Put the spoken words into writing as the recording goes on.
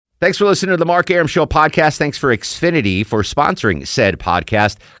Thanks for listening to the Mark Arum Show podcast. Thanks for Xfinity for sponsoring said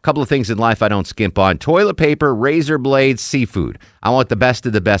podcast. A couple of things in life I don't skimp on. Toilet paper, razor blades, seafood. I want the best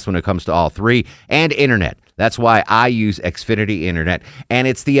of the best when it comes to all three. And internet. That's why I use Xfinity Internet. And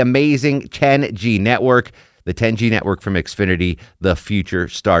it's the amazing 10G network. The 10G network from Xfinity. The future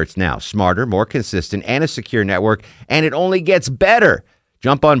starts now. Smarter, more consistent, and a secure network. And it only gets better.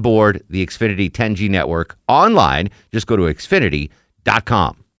 Jump on board the Xfinity 10G network online. Just go to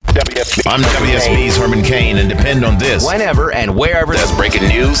Xfinity.com. I'm WSB's Herman Cain, and depend on this. Whenever and wherever there's breaking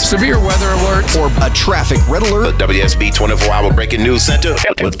news, severe weather alert, or a traffic red alert, the WSB 24-hour breaking news center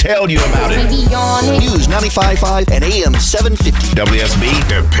will tell you about it. News 95.5 and AM 750. WSB,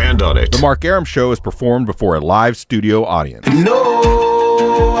 depend on it. The Mark Arum Show is performed before a live studio audience. No,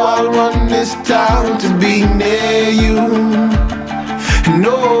 I want this town to be near you.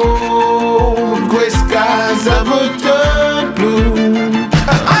 No, gray skies ever turn blue.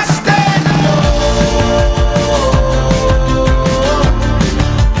 I stand alone.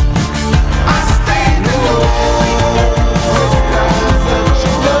 I stand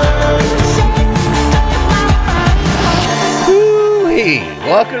Woo-wee.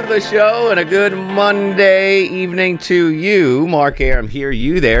 Welcome to the show and a good Monday evening to you. Mark Arum here,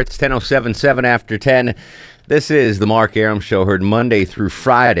 you there. It's 10:07 after 10. This is the Mark Arum Show, heard Monday through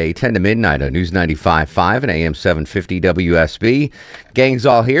Friday, 10 to midnight on News 95.5 and AM 750 WSB. Gang's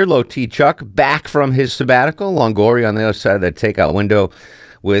all here. Low T Chuck back from his sabbatical. Longoria on the other side of the takeout window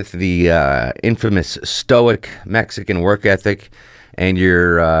with the infamous stoic Mexican work ethic, and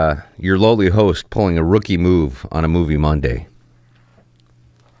your lowly host pulling a rookie move on a movie Monday.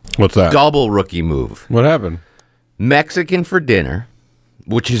 What's that? Double rookie move. What happened? Mexican for dinner,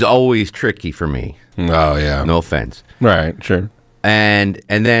 which is always tricky for me. Oh, yeah. No offense. Right, sure. And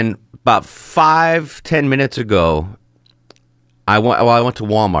then about 5-10 minutes ago, I went to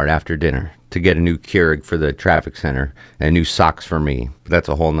Walmart after dinner to get a new Keurig for the traffic center and new socks for me. But that's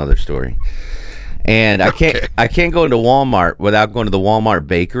a whole nother story. And I can't go into Walmart without going to the Walmart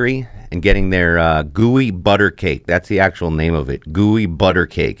bakery and getting their gooey butter cake. That's the actual name of it, gooey butter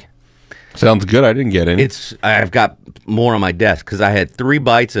cake. Sounds good. I didn't get any. I've got more on my desk because I had 3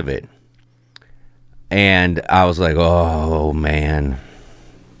 bites of it. And I was like, oh, man,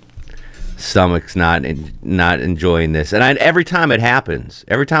 stomach's not enjoying this. And every time it happens,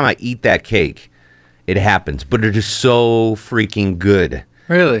 every time I eat that cake, it happens. But it is so freaking good.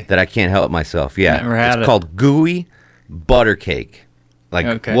 Really? That I can't help myself. Yeah. Never had it's it. called gooey butter cake. Like,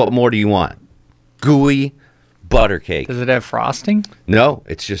 Okay. What more do you want? Gooey butter cake. Does it have frosting? No,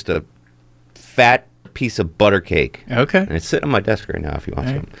 it's just a fat piece of butter cake. Okay. And it's sitting on my desk right now if you want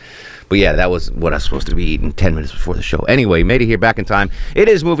some. But yeah, that was what I was supposed to be eating 10 minutes before the show. Anyway, made it here back in time. It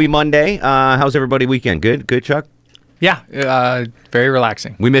is Movie Monday. How's everybody weekend? Good? Good, Chuck? Yeah. Very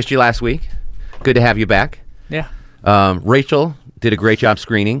relaxing. We missed you last week. Good to have you back. Yeah. Rachel did a great job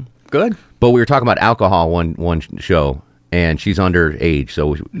screening. Good. But we were talking about alcohol one show, and she's underage, so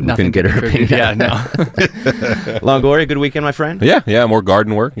we couldn't get her opinion. Yeah, no. Longoria, good weekend, my friend? Yeah, more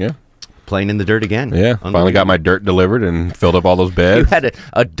garden work, yeah. Playing in the dirt again. Yeah, finally got my dirt delivered and filled up all those beds. You had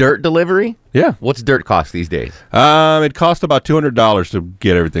a dirt delivery? Yeah. What's dirt cost these days? It cost about $200 to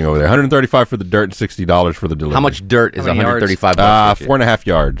get everything over there. $135 for the dirt and $60 for the delivery. How much dirt is How many yards? $135? 4.5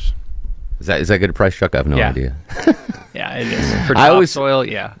 yards. Is that good price, Chuck? I have no Yeah. idea. Yeah, it is. For topsoil,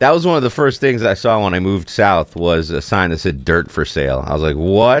 yeah. That was one of the first things I saw when I moved south was a sign that said dirt for sale. I was like,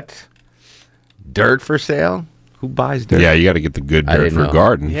 what? Dirt for sale? Who buys dirt? Yeah, you got to get the good I dirt didn't for know.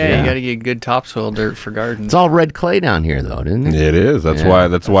 gardens. Yeah, you got to get good topsoil dirt for gardens. It's all red clay down here, though, isn't it? It is. That's Yeah.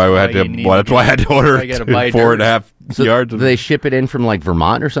 why we had you to. need Well, to that's why I had to order I gotta buy 4.5 So yards. do Of, they ship it in from like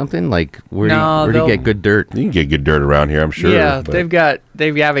Vermont or something? Like where do No, you they'll- get good dirt? you can get good dirt around here, I'm sure. Yeah, but-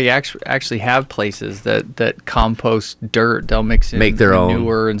 they actually have places that compost dirt. They'll mix in Make their own.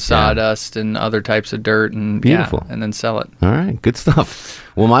 manure and sawdust and other types of dirt and Beautiful. and then sell it. All right, good stuff.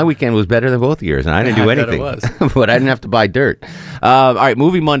 Well, my weekend was better than both of yours, and I didn't do I bet it anything. was. But I didn't have to buy dirt. All right,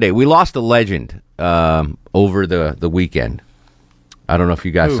 Movie Monday. We lost a legend over the weekend. I don't know if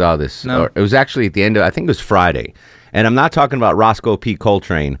you guys Who? saw this. No. It was actually at the end of, I think it was Friday. And I'm not talking about Roscoe P.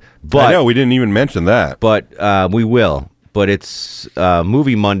 Coltrane, but I know we didn't even mention that. but we will. But it's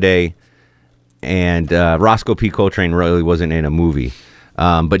Movie Monday, and Roscoe P. Coltrane really wasn't in a movie.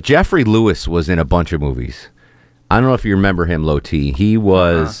 But Jeffrey Lewis was in a bunch of movies. I don't know if you remember him, Low T. He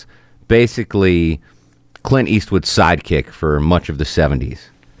was basically Clint Eastwood's sidekick for much of the 70s.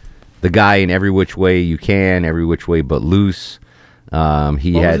 The guy in Every Which Way You Can, Every Which Way But Loose. He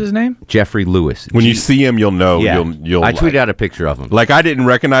What had was his name? Jeffrey Lewis. When you see him, you'll know. yeah, You'll I tweeted out a picture of him. Like I didn't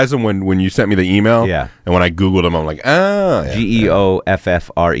recognize him when you sent me the email. Yeah. And when I Googled him, I'm like, yeah.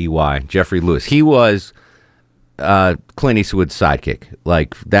 Geoffrey, Jeffrey Lewis. He was Clint Eastwood's sidekick.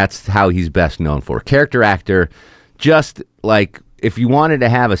 Like, that's how he's best known for. Character actor. Just like, if you wanted to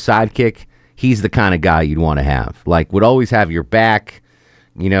have a sidekick, he's the kind of guy you'd want to have. Like, would always have your back.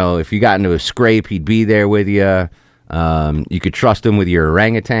 You know, if you got into a scrape, he'd be there with you. You could trust him with your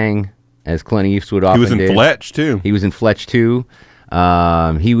orangutan, as Clint Eastwood often did. He was in Fletch, too. He was in Fletch, too.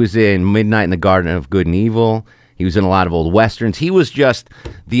 He was in Midnight in the Garden of Good and Evil. He was in a lot of old Westerns. He was just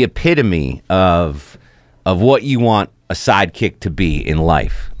the epitome of what you want a sidekick to be in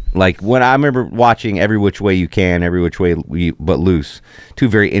life. Like, when I remember watching Every Which Way You Can, Every Which Way But Loose, two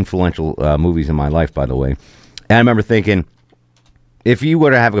very influential movies in my life, by the way. And I remember thinking, if you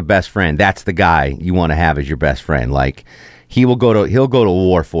were to have a best friend, that's the guy you want to have as your best friend. Like, he'll go to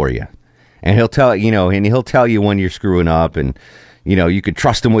war for you, and he'll tell you when you're screwing up, and you could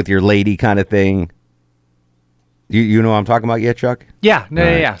trust him with your lady, kind of thing. You know what I'm talking about yet, Chuck? Yeah,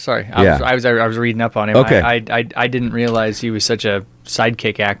 yeah. Sorry, I was reading up on him. Okay. I didn't realize he was such a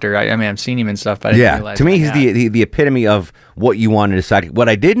sidekick actor. I mean, I've seen him and stuff, but I didn't realize. To me, he's the epitome of what you wanted a sidekick. What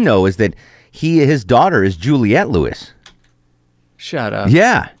I didn't know is that his daughter is Juliette Lewis. Shut up.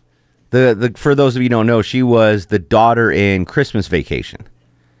 Yeah, the for those of you who don't know, she was the daughter in Christmas Vacation,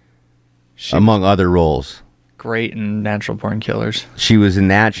 among other roles. Great in Natural Born Killers. She was in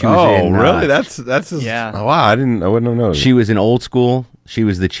that. She was in, really? That's his, yeah. Oh, wow, I wouldn't have known. She was in Old School. She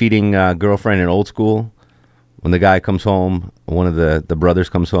was the cheating girlfriend in Old School. When the guy comes home, one of the brothers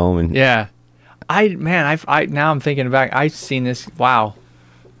comes home, and Yeah. Now I'm thinking back. I've seen this. Wow.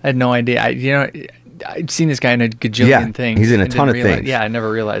 I had no idea. I'd seen this guy in a gajillion things. He's in a and ton of didn't realize- things. Yeah, I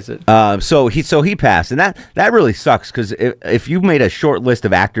never realized it. so he passed, and that really sucks, because if you made a short list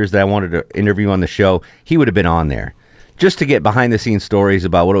of actors that I wanted to interview on the show, he would have been on there, just to get behind the scenes stories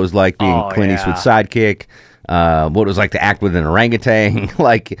about what it was like being Clint Eastwood's sidekick, what it was like to act with an orangutan.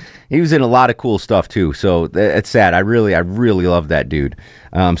 Like, he was in a lot of cool stuff too. So it's sad. I really love that dude.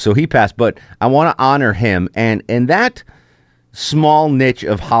 So he passed, but I want to honor him, and that small niche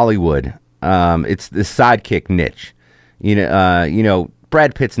of Hollywood. It's the sidekick niche.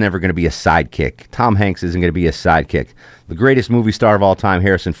 Brad Pitt's never going to be a sidekick. Tom Hanks isn't going to be a sidekick. The greatest movie star of all time,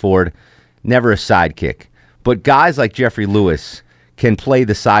 Harrison Ford, never a sidekick. But guys like Jeffrey Lewis can play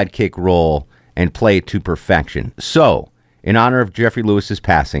the sidekick role and play it to perfection. So, in honor of Jeffrey Lewis's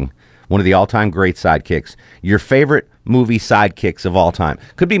passing, one of the all-time great sidekicks, your favorite movie sidekicks of all time.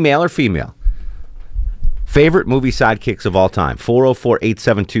 Could be male or female. Favorite movie sidekicks of all time.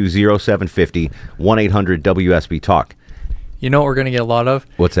 404-872-0750, 1-800-WSB-TALK. You know what we're going to get a lot of?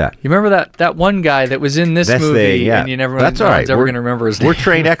 What's that? You remember that one guy that was in this movie, and you never That's all right. ever going to remember his name. We're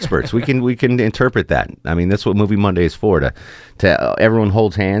trained experts. We can interpret that. I mean, that's what Movie Monday is for, to everyone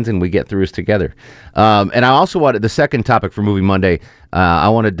holds hands and we get through this together. And I also wanted, the second topic for Movie Monday, I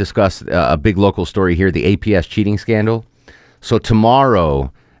want to discuss a big local story here, the APS cheating scandal. So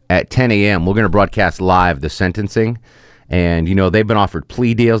tomorrow at 10 a.m., we're going to broadcast live the sentencing. And, they've been offered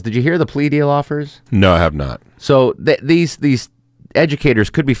plea deals. Did you hear the plea deal offers? No, I have not. So these educators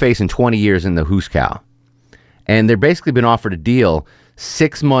could be facing 20 years in the Hoos Cow. And they're basically been offered a deal,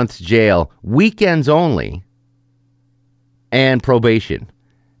 6 months jail, weekends only, and probation.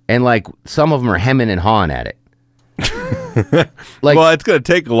 And, some of them are hemming and hawing at it. Well, it's going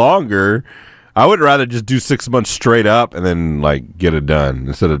to take longer. I would rather just do 6 months straight up and then, get it done.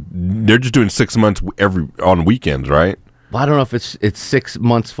 Instead of, they're just doing 6 months on weekends, right? Well, I don't know if it's 6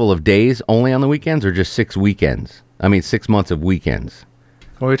 months full of days only on the weekends, or just 6 weekends. 6 months of weekends.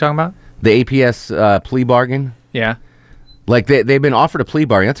 What are we talking about? The APS plea bargain. Yeah. They've been offered a plea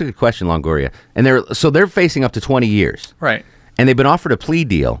bargain. That's a good question, Longoria. And they're facing up to 20 years. Right. And they've been offered a plea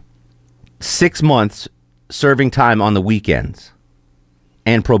deal, 6 months serving time on the weekends,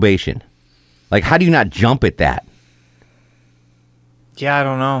 and probation. How do you not jump at that? Yeah, I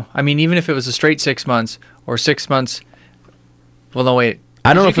don't know. Even if it was a straight 6 months or 6 months. Well, no, wait.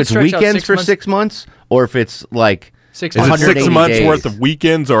 I don't know if it's weekends for 6 months, or if it's 6 Is it 6 180 months days. worth of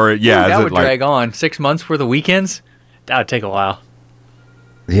weekends, or yeah? That is would drag on. 6 months worth of weekends? That would take a while.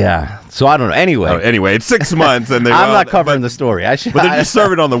 Yeah. So I don't know. Anyway, it's 6 months, and I'm not covering the story. I should. But they're just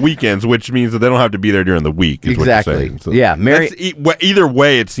serving on the weekends, which means that they don't have to be there during the week. Is Exactly. What you're saying. So Yeah, either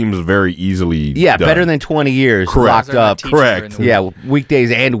way, it seems very easily. Yeah, done. better than 20 years Correct. locked up. Correct. Yeah,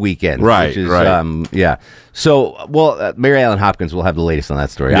 weekdays and weekends. Right, Which is, right. Yeah. So, Mary Ellen Hopkins will have the latest on that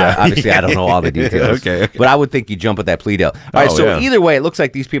story. Yeah. Obviously, I don't know all the details. Okay. But I would think you jump at that plea deal. All right. Oh, So yeah. either way, it looks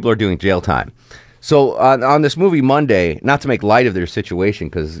like these people are doing jail time. So on this movie Monday, not to make light of their situation,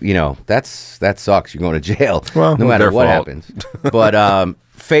 because that sucks. You're going to jail, Well, no matter their what fault. happens. But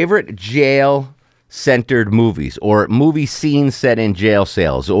favorite jail-centered movies, or movie scenes set in jail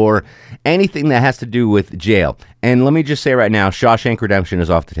cells, or anything that has to do with jail. And let me just say right now, Shawshank Redemption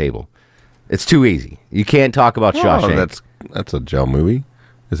is off the table. It's too easy. You can't talk about Shawshank. That's a jail movie,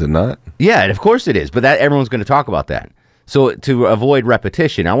 is it not? Yeah, of course it is. But everyone's going to talk about that. So to avoid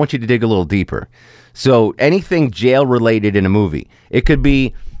repetition, I want you to dig a little deeper. So anything jail-related in a movie. It could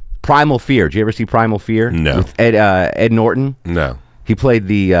be Primal Fear. Did you ever see Primal Fear? No. With Ed Norton? No. He played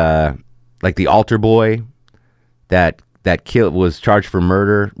the altar boy that was charged for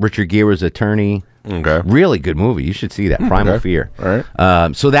murder. Richard Gere was attorney. Okay. Really good movie. You should see that. Primal Fear. All right.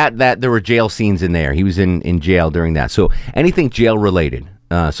 So that there were jail scenes in there. He was in jail during that. So anything jail-related.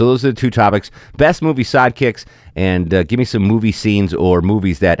 So those are the two topics. Best movie sidekicks, and give me some movie scenes or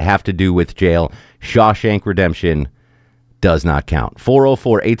movies that have to do with jail. Shawshank Redemption does not count.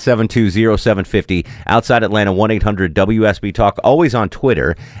 404-872-0750. Outside Atlanta, 1-800-WSB-TALK. Always on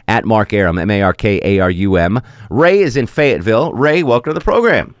Twitter, at Mark Arum, MarkArum. Ray is in Fayetteville. Ray, welcome to the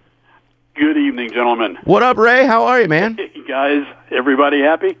program. Good evening, gentlemen. What up, Ray? How are you, man? Hey, guys, everybody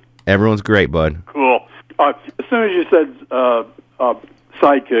happy? Everyone's great, bud. Cool. As soon as you said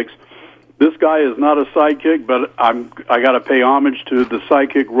sidekicks, this guy is not a sidekick, but I got to pay homage to the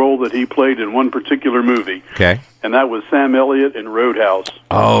sidekick role that he played in one particular movie. Okay. And that was Sam Elliott in Roadhouse.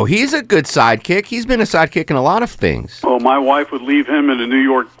 Oh, he's a good sidekick. He's been a sidekick in a lot of things. Oh, my wife would leave him in the New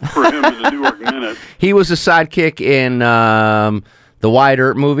York Minute. He was a sidekick in the Wyatt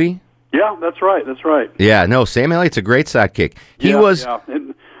Earp movie. Yeah, that's right. Yeah, no, Sam Elliott's a great sidekick. He was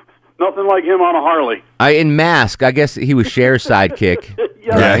nothing like him on a Harley. In Mask. I guess he was Cher's sidekick.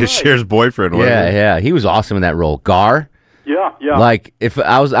 Yeah, his Cher's boyfriend. Yeah, he was awesome in that role. Gar. Yeah. Like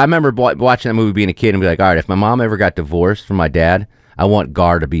I remember watching that movie being a kid and be like, all right, if my mom ever got divorced from my dad, I want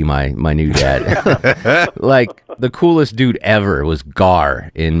Gar to be my new dad. Like the coolest dude ever was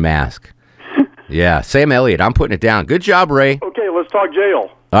Gar in Mask. Yeah, Sam Elliott. I'm putting it down. Good job, Ray. Okay, let's talk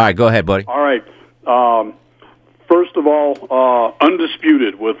jail. All right, go ahead, buddy. All right. First of all,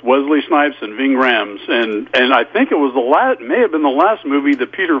 Undisputed with Wesley Snipes and Ving Rhames, and I think it was may have been the last movie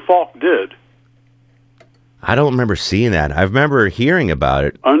that Peter Falk did. I don't remember seeing that. I remember hearing about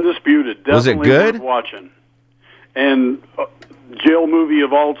it. Undisputed. Definitely Was it good? Worth watching. And jail movie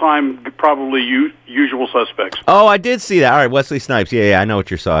of all time, probably Usual Suspects. Oh, I did see that. All right, Wesley Snipes. Yeah, I know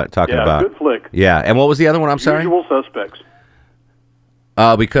what you're talking about. Good flick. Yeah, and what was the other one? I'm sorry. Usual Suspects.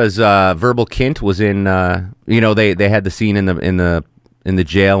 Because Verbal Kint was in. They had the scene in the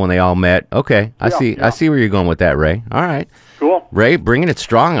jail when they all met. Okay, I see where you're going with that, Ray. All right. Cool. Ray, bringing it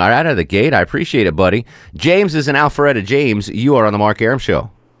strong right out of the gate. I appreciate it, buddy. James is in Alpharetta. James, you are on the Mark Arum Show.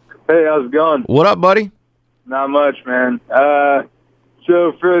 Hey, how's it going? What up, buddy? Not much, man.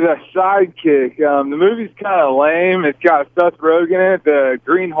 So for the sidekick, the movie's kind of lame. It's got Seth Rogen in it, the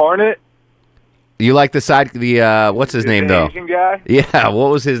Green Hornet. You like what's his name, though? Asian guy? Yeah,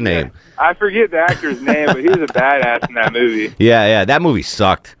 what was his name? I forget the actor's name, but he was a badass in that movie. Yeah, that movie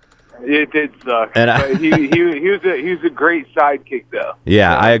sucked. It did suck. And but he was a great sidekick, though.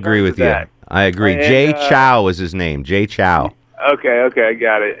 Yeah, I agree with you. That. I agree. And, Jay Chow is his name. Jay Chow. Okay, I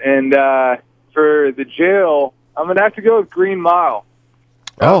got it. And for the jail, I'm going to have to go with Green Mile.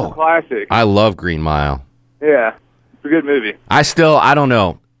 That was a classic. I love Green Mile. Yeah, it's a good movie. I don't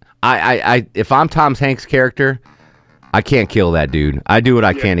know. I if I'm Tom Hanks' character, I can't kill that dude. I do what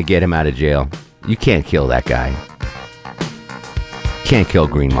I can to get him out of jail. You can't kill that guy. Can't kill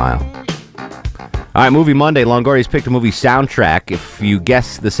Green Mile. All right, Movie Monday. Longoria's picked a movie soundtrack. If you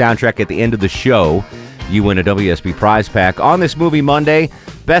guess the soundtrack at the end of the show, you win a WSB prize pack. On this Movie Monday,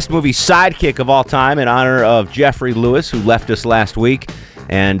 best movie sidekick of all time in honor of Jeffrey Lewis, who left us last week,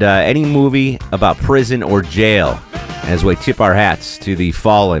 and any movie about prison or jail, as we tip our hats to the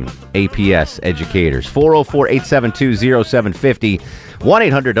fallen APS educators. 404-872-0750,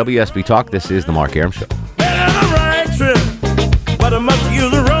 1-800-WSB-TALK. This is the Mark Arum Show. Been on the right trip, but I must use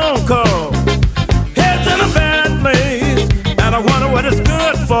the wrong call. Head's in a bad place, and I wonder what it's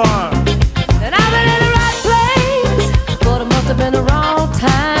good for. And I've been in the right place, but it must have been the wrong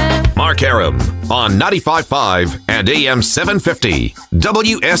time. Mark Arum on 95.5 and AM 750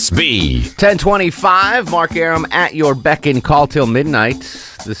 WSB. 1025, Mark Arum at your beck and call till midnight.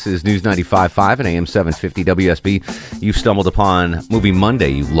 This is News 95.5 and AM 750 WSB. You've stumbled upon Movie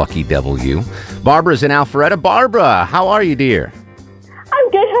Monday, you lucky devil, you. Barbara's in Alpharetta. Barbara, how are you, dear?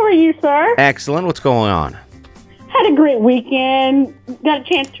 I'm good. How are you, sir? Excellent. What's going on? Had a great weekend. Got a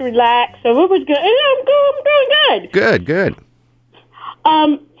chance to relax, so it was good. I'm doing good. Good.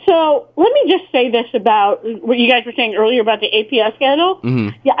 So let me just say this about what you guys were saying earlier about the APS scandal.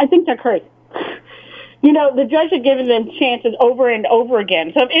 Mhm. Yeah, I think they're crazy. You know, the judge had given them chances over and over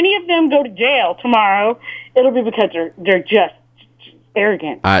again. So if any of them go to jail tomorrow, it'll be because they're just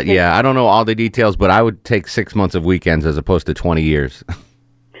arrogant. Yeah, I don't know all the details, but I would take 6 months of weekends as opposed to 20 years.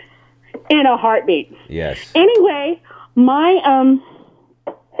 In a heartbeat. Yes. Anyway, my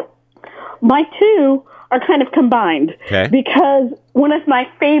two are kind of combined. Okay. Because one of my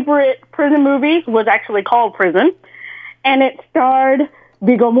favorite prison movies was actually called Prison, and it starred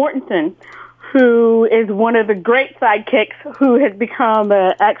Viggo Mortensen, who is one of the great sidekicks who has become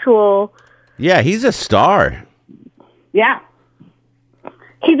an actual... Yeah, he's a star. Yeah.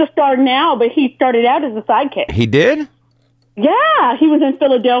 He's a star now, but he started out as a sidekick. He did? Yeah, he was in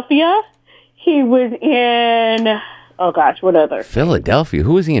Philadelphia. He was in... Oh, gosh, what other? Philadelphia?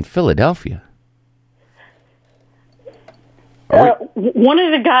 Who was he in Philadelphia? One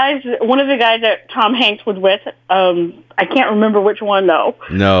of the guys that Tom Hanks was with. I can't remember which one though.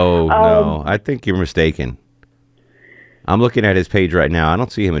 No. I think you're mistaken. I'm looking at his page right now. I don't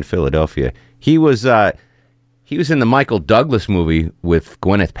see him in Philadelphia. He was in the Michael Douglas movie with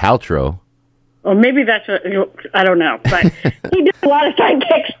Gwyneth Paltrow. Or maybe that's I don't know, but he did a lot of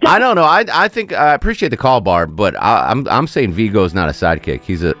sidekick stuff. I don't know. I think I appreciate the call, Barb, but I'm saying Vigo's not a sidekick.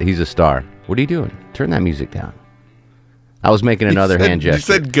 He's a star. What are you doing? Turn that music down. I was making another hand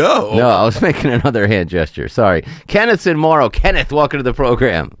gesture. You said go. No, I was making another hand gesture. Sorry. Kenneth's in Morrow. Kenneth, welcome to the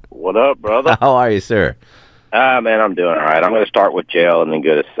program. What up, brother? How are you, sir? Man, I'm doing all right. I'm going to start with jail and then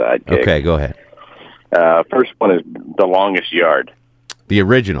go to sidekick. Okay, go ahead. First one is The Longest Yard. The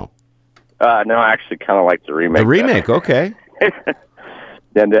original? No, I actually kind of like the remake. The remake, okay.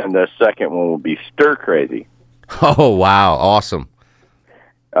 Then the second one will be Stir Crazy. Oh, wow. Awesome.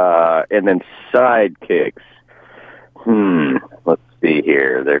 And then sidekicks. Let's see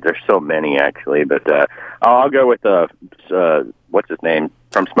here. There's so many, actually, but I'll go with what's his name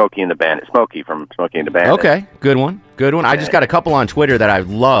from Smokey and the Bandit. Smokey from Smokey and the Bandit. Okay, good one. I just got a couple on Twitter that I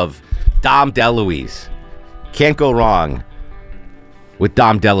love. Dom DeLuise. Can't go wrong with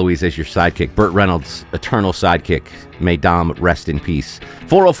Dom DeLuise as your sidekick. Burt Reynolds' eternal sidekick. May Dom rest in peace.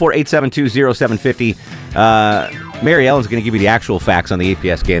 404-872-0750. Mary Ellen's going to give you the actual facts on the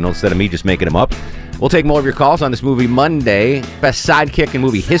APS scandal instead of me just making them up. We'll take more of your calls on this movie Monday, best sidekick in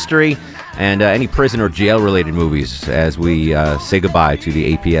movie history, and any prison or jail-related movies as we say goodbye to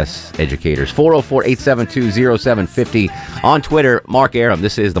the APS educators. 404-872-0750. On Twitter, Mark Arum.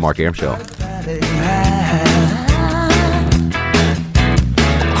 This is The Mark Arum Show.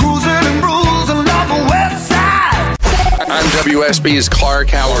 I'm WSB's Clark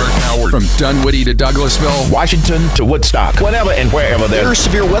Howard. From Dunwoody to Douglasville, Washington to Woodstock, whenever and wherever there's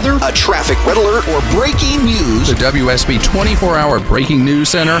severe weather, a traffic red alert, or breaking news, the WSB 24-hour breaking news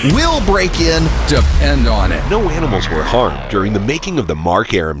center will break in. Depend on it. no animals were harmed during the making of the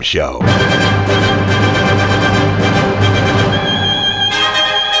Mark Arum Show.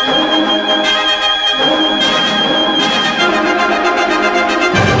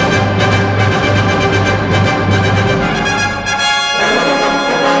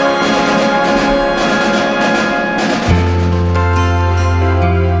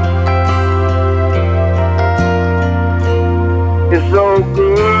 It's so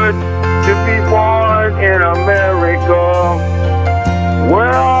good to be born in America,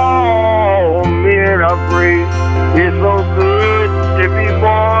 where all men are free. It's so good to be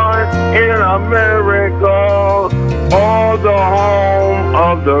born in America, all the home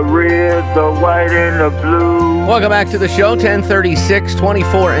of the red, the white, and the blue. Welcome back to the show. 10:36,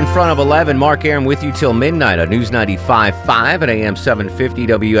 24 in front of 11. Mark Arum with you till midnight on News 95.5 at AM 750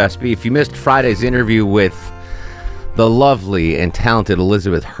 WSB. If you missed Friday's interview with the lovely and talented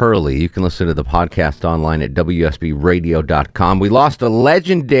Elizabeth Hurley, you can listen to the podcast online at WSBradio.com. We lost a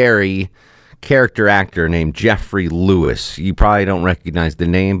legendary character actor named Jeffrey Lewis. You probably don't recognize the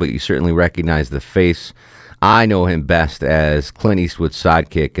name, but you certainly recognize the face. I know him best as Clint Eastwood's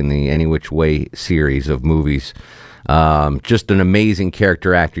sidekick in the Any Which Way series of movies. Just an amazing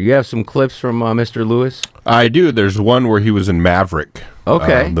character actor. You have some clips from Mr. Lewis? I do. There's one where he was in Maverick.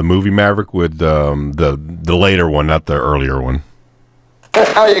 Okay. The movie Maverick with the later one, not the earlier one.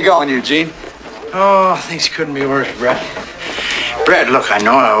 How you going, Eugene? Oh, things couldn't be worse, Brett. Brett, look, I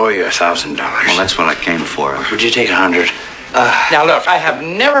know I owe you $1,000. Well, that's what I came for. Would you take 100? Now, look, I have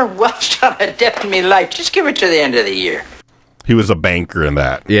never welched on a debt in my life. Just give it to the end of the year. He was a banker in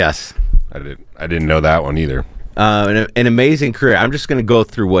that. Yes. I didn't know that one either. An amazing career. I'm just going to go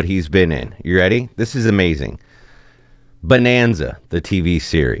through what he's been in. You ready? This is amazing. Bonanza, the TV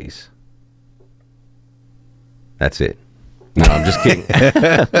series. That's it. No, I'm just kidding.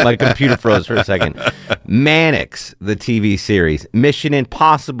 My computer froze for a second. Mannix, the TV series. Mission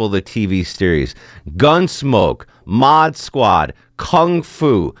Impossible, the TV series. Gunsmoke, Mod Squad, Kung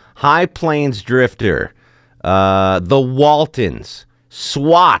Fu, High Plains Drifter, The Waltons,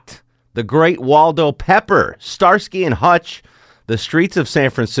 SWAT, The Great Waldo Pepper, Starsky and Hutch, The Streets of San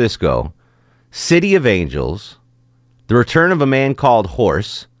Francisco, City of Angels, The Return of a Man Called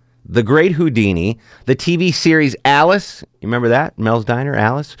Horse, The Great Houdini, the TV series Alice, you remember that? Mel's Diner,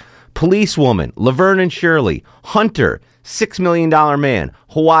 Alice? Policewoman, Laverne and Shirley, Hunter, $6 Million Man,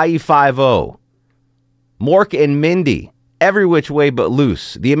 Hawaii Five-0, Mork and Mindy, Every Which Way But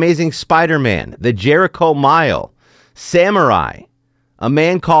Loose, The Amazing Spider-Man, The Jericho Mile, Samurai, A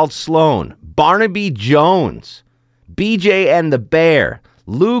Man Called Sloan, Barnaby Jones, BJ and the Bear,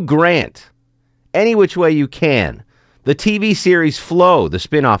 Lou Grant, Any Which Way You Can, the TV series Flow, the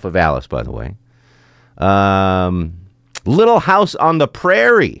spinoff of Alice, by the way, Little House on the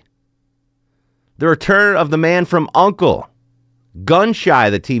Prairie, The Return of the Man from U.N.C.L.E.,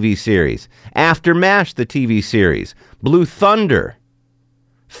 Gunshy, the TV series, After MASH, the TV series, Blue Thunder,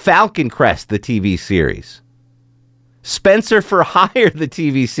 Falcon Crest, the TV series, Spencer for Hire, the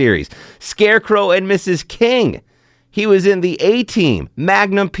TV series, Scarecrow and Mrs. King. He was in the A-Team,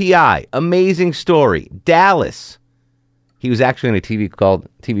 Magnum P.I., Amazing Story, Dallas. He was actually in a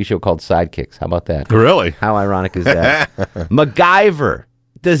TV show called Sidekicks. How about that? Really? How ironic is that? MacGyver,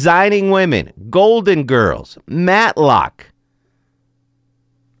 Designing Women, Golden Girls, Matlock,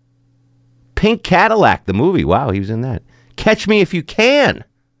 Pink Cadillac, the movie. Wow, he was in that. Catch Me If You Can.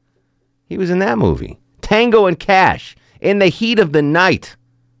 He was in that movie. Tango and Cash, In the Heat of the Night,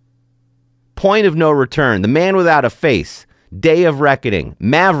 Point of No Return, The Man Without a Face, Day of Reckoning,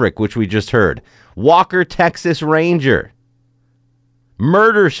 Maverick, which we just heard, Walker, Texas Ranger,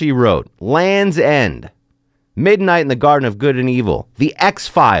 Murder, She Wrote, Land's End, Midnight in the Garden of Good and Evil, The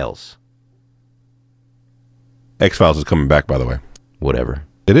X-Files. X-Files is coming back, by the way. Whatever.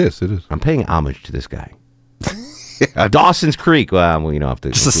 It is. I'm paying homage to this guy. Dawson's Creek. Well, you don't have to.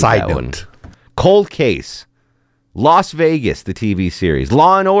 Just a side note. Cold Case, Las Vegas, the TV series,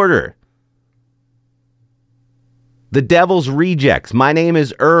 Law and Order, The Devil's Rejects, My Name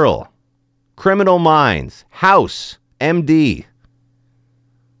is Earl, Criminal Minds, House, MD.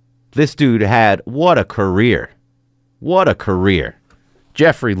 This dude had, what a career. What a career.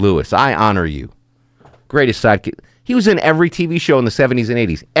 Jeffrey Lewis, I honor you. Greatest sidekick. He was in every TV show in the 70s and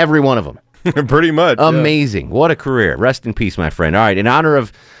 80s. Every one of them. Pretty much. Amazing. Yeah. What a career. Rest in peace, my friend. All right, in honor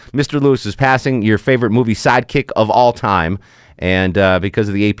of Mr. Lewis's passing, your favorite movie sidekick of all time, and because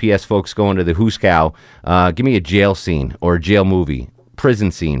of the APS folks going to the Hooskow, give me a jail scene or a jail movie,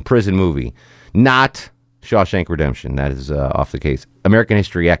 prison scene, prison movie. Not Shawshank Redemption. That is off the case. American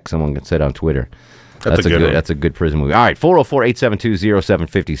History X, someone said on Twitter. That's a good prison movie. All right,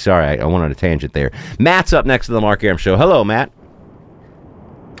 404-872-0750. Sorry, I went on a tangent there. Matt's up next to the Mark Arum Show. Hello, Matt.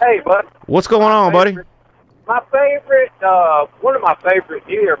 Hey, bud. What's going on, buddy? My favorite, one of my favorite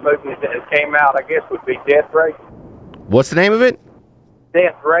New Year movies that came out, I guess, would be Death Race. What's the name of it?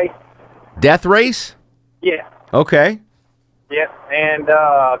 Death Race. Death Race? Yeah. Okay. Yeah, and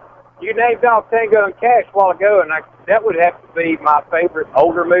you named off Tango and Cash a while ago, and that would have to be my favorite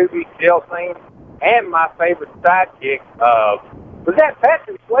older movie, jail scene, and my favorite sidekick. Was that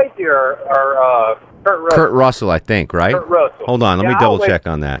Patrick Swayze or Kurt Russell? Kurt Russell, I think, right? Kurt Russell. Hold on, let me double check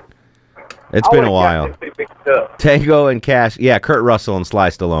on that. It's been a while. Tango and Cash. Yeah, Kurt Russell and Sly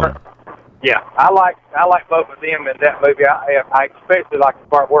Stallone. Yeah, I like both of them in that movie. I especially like the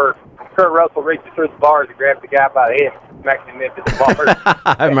part where Kurt Russell reaches through the bars and grabs the guy by the head and smacks him into the bars.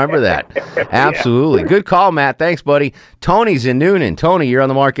 I remember that. Absolutely. Good call, Matt. Thanks, buddy. Tony's in Noonan. Tony, you're on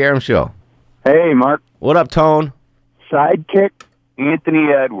the Mark Arum Show. Hey, Mark. What up, Tone? Sidekick,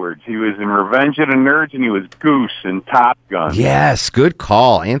 Anthony Edwards. He was in Revenge of the Nerds, and he was Goose in Top Gun. Yes, good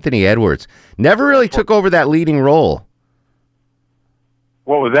call. Anthony Edwards. Never really took over that leading role.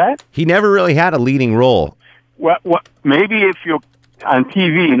 What was that? He never really had a leading role. What? Maybe if you're on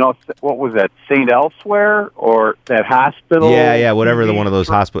TV, you know, what was that, St. Elsewhere or that hospital? Yeah, whatever, one of those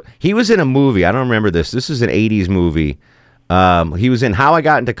hospitals. He was in a movie. I don't remember this. This is an 80s movie. He was in How I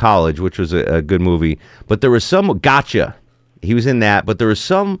Got Into College, which was a good movie. But there was some, Gotcha. He was in that. But there was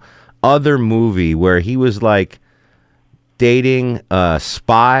some other movie where he was like dating a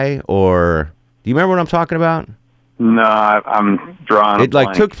spy or... Do you remember what I'm talking about? No, I'm drawing. It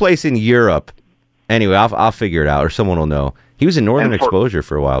like took place in Europe. Anyway, I'll figure it out, or someone will know. He was in Northern Exposure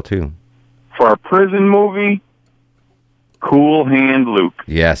for a while too. For a prison movie, Cool Hand Luke.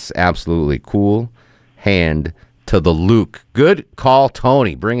 Yes, absolutely. Cool Hand to the Luke. Good call,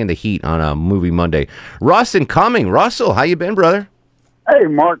 Tony, bringing the heat on a Movie Monday. Russ and Cumming. Russell, how you been, brother? Hey,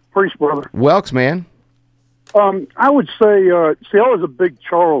 Mark, priest brother. Welks, man. I would say, I was a big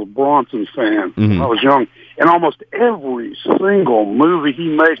Charles Bronson fan when I was young, and almost every single movie he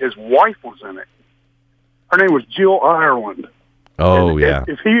made, his wife was in it. Her name was Jill Ireland. Oh, yeah.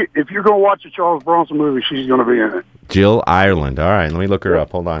 If you're going to watch a Charles Bronson movie, she's going to be in it. Jill Ireland. All right, let me look her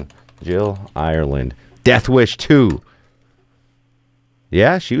up. Hold on. Jill Ireland. Death Wish 2.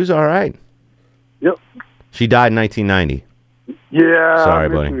 Yeah, she was all right. Yep. She died in 1990. Yeah. Sorry,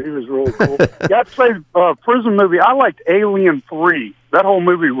 buddy. He was really cool. Got to say, prison movie, I liked Alien 3. That whole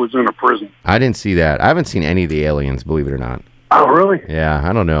movie was in a prison. I didn't see that. I haven't seen any of the Aliens, believe it or not. Oh, really? Yeah,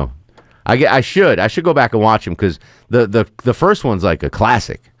 I don't know. I should go back and watch them because the first one's like a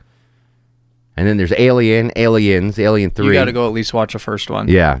classic. And then there's Aliens, Alien 3. You got to go at least watch the first one.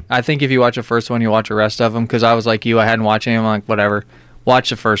 Yeah. I think if you watch the first one, you watch the rest of them. Because I was like you, I hadn't watched any of them. I'm like, whatever.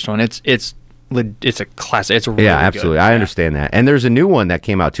 Watch the first one. It's a classic. It's really absolutely. good. I understand that. And there's a new one that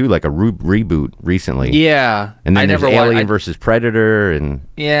came out too, like a reboot recently. Yeah. And then there's Alien versus Predator, and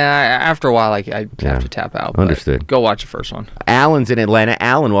after a while, I have to tap out. but Understood. Go watch the first one. Alan's in Atlanta.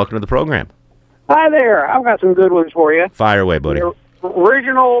 Alan, welcome to the program. Hi there. I've got some good ones for you. Fire away, buddy. The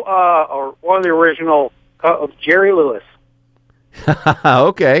original, or one of the original, Jerry Lewis.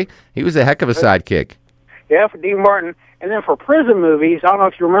 Okay. He was a heck of a sidekick. Yeah, for Dean Martin. And then for prison movies, I don't know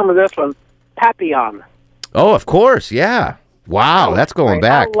if you remember this one, Papillon. Oh, of course. Yeah. Wow, that's going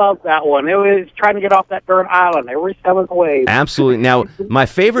back. I love that one. It was trying to get off that darn island every seventh wave. Absolutely. Now, my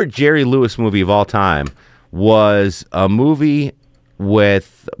favorite Jerry Lewis movie of all time was a movie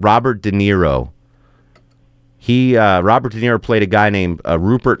with Robert De Niro. Robert De Niro played a guy named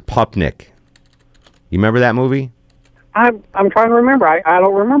Rupert Pupnik. You remember that movie? I'm trying to remember. I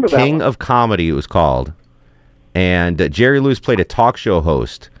don't remember that King one. of Comedy, it was called. And Jerry Lewis played a talk show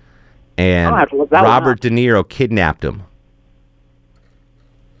host. And I'll have to look that one Robert up. De Niro kidnapped him.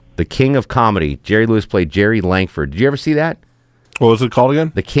 The King of Comedy. Jerry Lewis played Jerry Langford. Did you ever see that? What was it called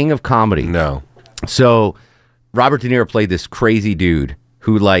again? The King of Comedy. No. So Robert De Niro played this crazy dude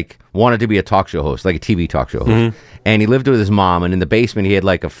who wanted to be a talk show host, like a TV talk show host. Mm-hmm. And he lived with his mom, and in the basement he had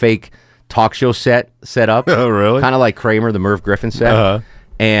like a fake talk show set up. Oh, really? Kind of like Kramer, the Merv Griffin set. Uh-huh.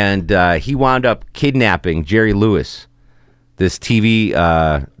 And he wound up kidnapping Jerry Lewis, this TV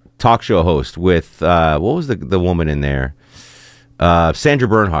talk show host with, what was the woman in there? Sandra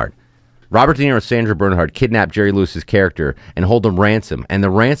Bernhard. Robert De Niro and Sandra Bernhard kidnapped Jerry Lewis's character and hold him ransom. And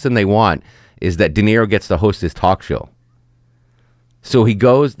the ransom they want is that De Niro gets to host his talk show. So he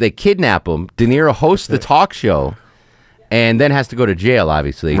goes, they kidnap him. De Niro hosts the talk show and then has to go to jail,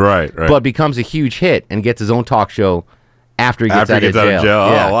 obviously. Right. But becomes a huge hit and gets his own talk show after he gets out of jail.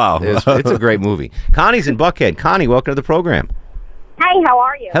 Oh, wow. It's a great movie. Connie's in Buckhead. Connie, welcome to the program. Hey, how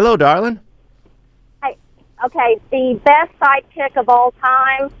are you? Hello, darling. Hey, okay, the best sidekick of all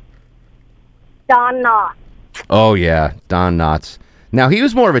time, Don Knotts. Oh, yeah, Don Knotts. Now, he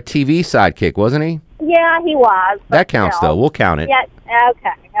was more of a TV sidekick, wasn't he? Yeah, he was. That counts, though. We'll count it. Yeah,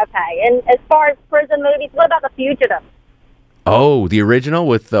 okay. And as far as prison movies, what about The Fugitive? Oh, the original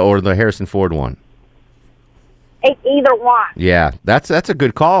or the Harrison Ford one? Either one. Yeah, that's a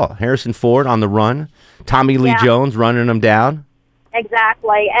good call. Harrison Ford on the run. Tommy Lee Jones running him down.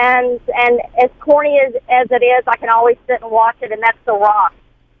 Exactly. And as corny as it is, I can always sit and watch it, and that's The Rock.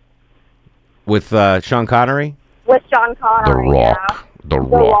 With Sean Connery? With Sean Connery, The Rock. yeah. The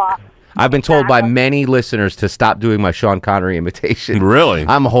Rock. I've been told by many listeners to stop doing my Sean Connery imitation. Really?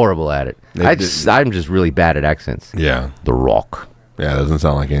 I'm horrible at it. I'm just really bad at accents. Yeah. The Rock. Yeah, it doesn't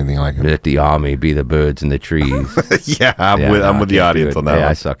sound like anything like him. Let the army be the birds and the trees. Yeah, I'm with the audience on that Yeah, one.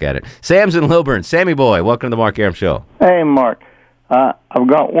 I suck at it. Sam's in Lilburn. Sammy boy, welcome to the Mark Arum Show. Hey, Mark. I've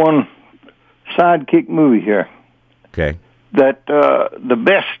got one sidekick movie here. Okay. That the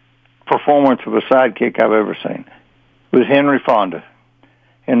best performance of a sidekick I've ever seen was Henry Fonda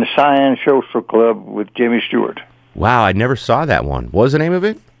in the Cheyenne Social Club with Jimmy Stewart. Wow, I never saw that one. What was the name of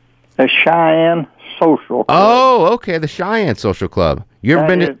it? The Cheyenne Social Club. Oh, okay, the Cheyenne Social Club. You ever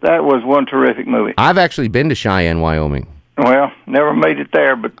been to... That was one terrific movie. I've actually been to Cheyenne, Wyoming. Well, never made it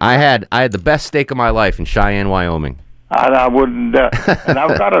there, but I had the best steak of my life in Cheyenne, Wyoming. I wouldn't. And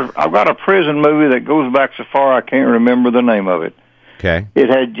I've got a prison movie that goes back so far I can't remember the name of it. Okay. It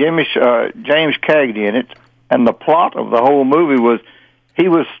had James Cagney in it, and the plot of the whole movie was he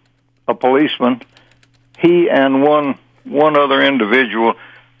was a policeman. He and one other individual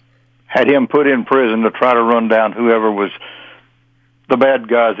had him put in prison to try to run down whoever was the bad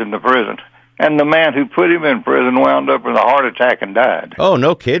guys in the prison. and the man who put him in prison wound up with a heart attack and died. Oh,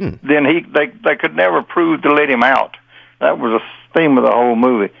 no kidding. Then they could never prove to let him out. That was the theme of the whole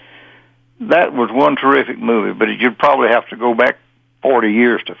movie. That was one terrific movie, but you'd probably have to go back 40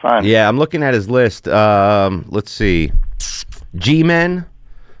 years to find it. Yeah, I'm looking at his list. Let's see. G-Men.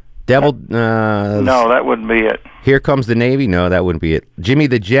 Devil. No, that wouldn't be it. Here Comes the Navy. No, that wouldn't be it. Jimmy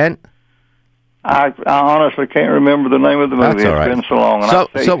the Gent. I honestly can't remember the name of the movie. That's all right. It's been so long.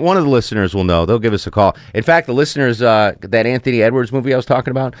 And So one of the listeners will know. They'll give us a call. In fact, the listeners, that Anthony Edwards movie I was talking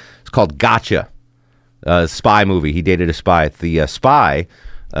about, it's called Gotcha. Spy movie. He dated a spy. The spy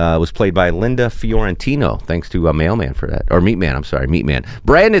was played by Linda Fiorentino. Thanks to a Mailman for that. Or Meatman, I'm sorry. Meatman.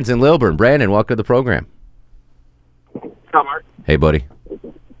 Brandon's in Lilburn. Brandon, welcome to the program. Hi, Mark. Hey, buddy.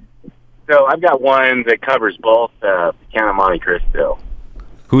 So I've got one that covers both Count of Monte Cristo.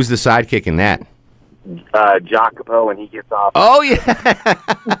 Who's the sidekick in that? Jacopo when he gets off. Oh, yeah.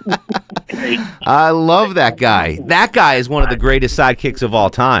 I love that guy. That guy is one of the greatest sidekicks of all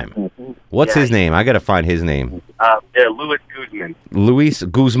time. What's his name? I got to find his name. Luis Guzman. Luis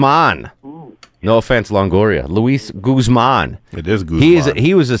Guzman. No offense, Longoria. Luis Guzman. It is Guzman.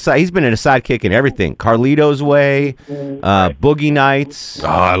 He's been in a sidekick in everything. Carlito's Way, Boogie Nights. Oh,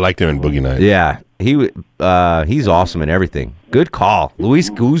 I liked him in Boogie Nights. Yeah, he's awesome in everything. Good call,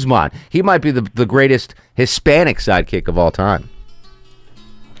 Luis Guzman. He might be the greatest Hispanic sidekick of all time.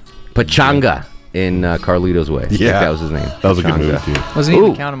 Pachanga in Carlito's Way. I think that was his name. That was a good movie too. Wasn't he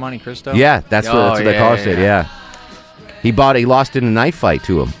in the Count of Monte Cristo? Yeah, that's what the car said. Yeah, he lost in a knife fight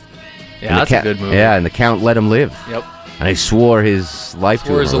to him. Yeah, that's a good movie. Yeah, and the Count let him live. Yep. And he swore his life to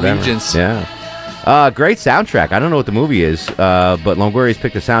him. Swore his allegiance. Yeah. Great soundtrack. I don't know what the movie is, but Longoria's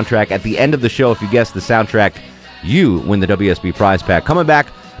picked a soundtrack. At the end of the show, if you guess the soundtrack, you win the WSB prize pack. Coming back,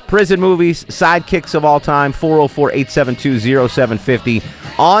 prison movies, sidekicks of all time, 404-872-0750.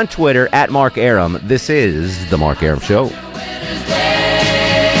 On Twitter, at Mark Arum. This is The Mark Arum Show.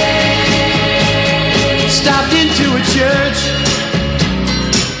 Stopped into a church.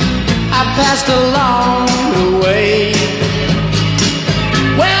 I passed along the way.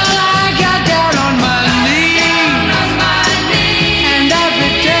 Well, I got down on my knees, and I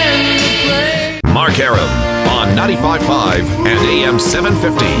pretended to pray. Mark Arum on 95.5 and AM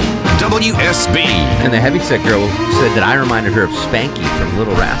 750 WSB. And the heavyset girl said that I reminded her of Spanky from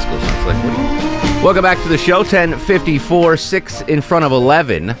Little Rascals. It's like, what are you? Welcome back to the show. 10:54, 6 in front of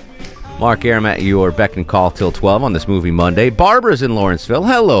 11. Mark Arum at your beck and call till 12 on this Movie Monday. Barbara's in Lawrenceville.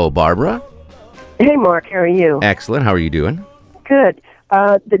 Hello, Barbara. Hey, Mark. How are you? Excellent. How are you doing? Good.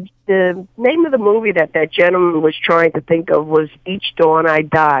 The name of the movie that gentleman was trying to think of was Each Dawn I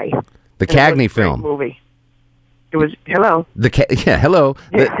Die. The Cagney film. Movie. It was, hello? Hello.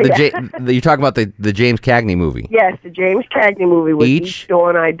 You're talking about the James Cagney movie. Yes, the James Cagney movie was Each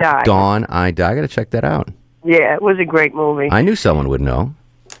Dawn I Die. Dawn I Die. I got to check that out. Yeah, it was a great movie. I knew someone would know.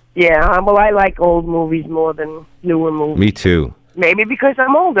 Yeah, well, I like old movies more than newer movies. Me too. Maybe because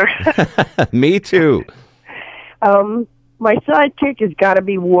I'm older. Me too. My sidekick has got to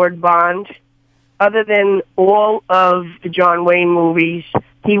be Ward Bond. Other than all of the John Wayne movies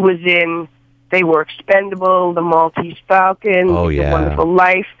he was in, they were Expendable, The Maltese Falcon, The Wonderful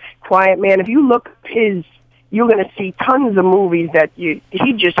Life, Quiet Man. If you look at you're going to see tons of movies that he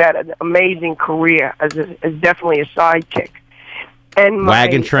just had an amazing career as definitely a sidekick. And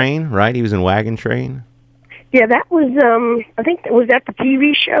Wagon Train, right? He was in Wagon Train. Yeah, that was, I think, was that the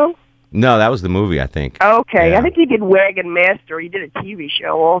TV show? No, that was the movie, I think. Okay, yeah. I think he did Wagon Master. He did a TV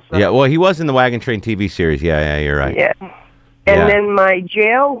show also. Yeah, well, he was in the Wagon Train TV series. Yeah, you're right. Yeah. And then my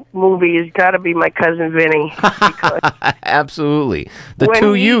jail movie has got to be My Cousin Vinny. Absolutely. The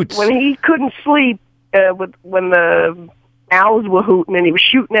two Utes. When he couldn't sleep, when the owls were hooting and he was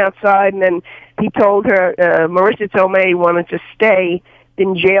shooting outside, and then he told her, Marissa Tomei wanted to stay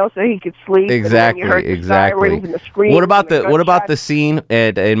in jail so he could sleep. Exactly. What about the scene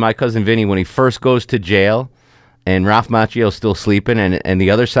in My Cousin Vinny when he first goes to jail and Ralph Macchio's still sleeping and the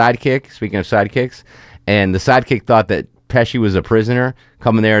other sidekick, speaking of sidekicks, and the sidekick thought that Pesci was a prisoner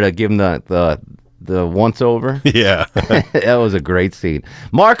coming there to give him the once over? Yeah. That was a great scene.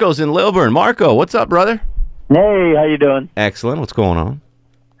 Marco's in Lilburn. Marco, what's up, brother? Hey, how you doing? Excellent. What's going on?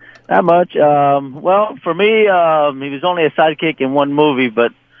 Not much. Well, for me, he was only a sidekick in one movie,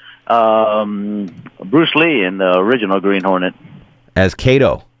 but Bruce Lee in the original Green Hornet. As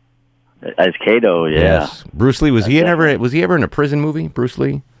Kato. As Kato, yeah. Yes. Bruce Lee, was he ever in a prison movie, Bruce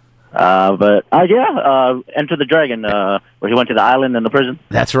Lee? Enter the Dragon, where he went to the island and the prison.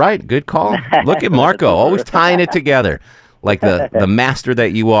 That's right. Good call. Look at Marco, always tying it together like the master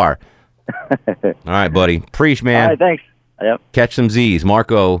that you are. All right, buddy. Preach, man. All right, thanks. Yep. Catch some Z's.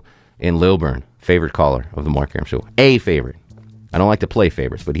 Marco in Lilburn. Favorite caller of the Mark Arum Show. A favorite. I don't like to play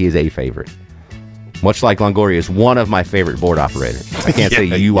favorites, but he is a favorite. Much like Longoria is one of my favorite board operators. I can't say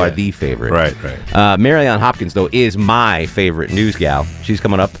you are the favorite. Right. Marianne Hopkins, though, is my favorite news gal. She's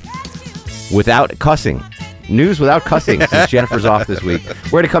coming up without cussing. News without cussing since Jennifer's off this week.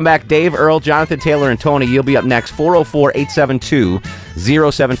 We're going to come back. Dave, Earl, Jonathan, Taylor, and Tony. You'll be up next. 404-872-0750,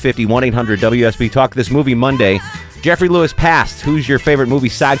 1-800-WSB. Talk this movie Monday. Jeffrey Lewis passed. Who's your favorite movie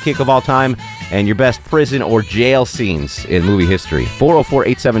sidekick of all time? And your best prison or jail scenes in movie history.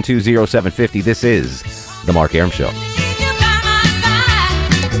 404-872-0750. This is The Mark Arum Show.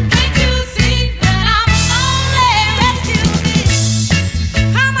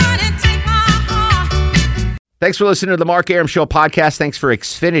 Thanks for listening to the Mark Arum Show podcast. Thanks for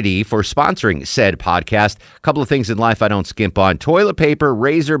Xfinity for sponsoring said podcast. A couple of things in life I don't skimp on. Toilet paper,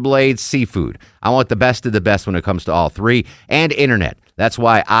 razor blades, seafood. I want the best of the best when it comes to all three. And internet. That's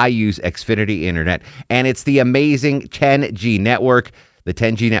why I use Xfinity Internet. And it's the amazing 10G network. The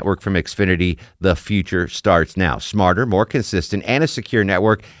 10G network from Xfinity. The future starts now. Smarter, more consistent, and a secure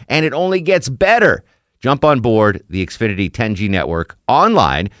network. And it only gets better. Jump on board the Xfinity 10G network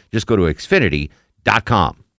online. Just go to Xfinity.com.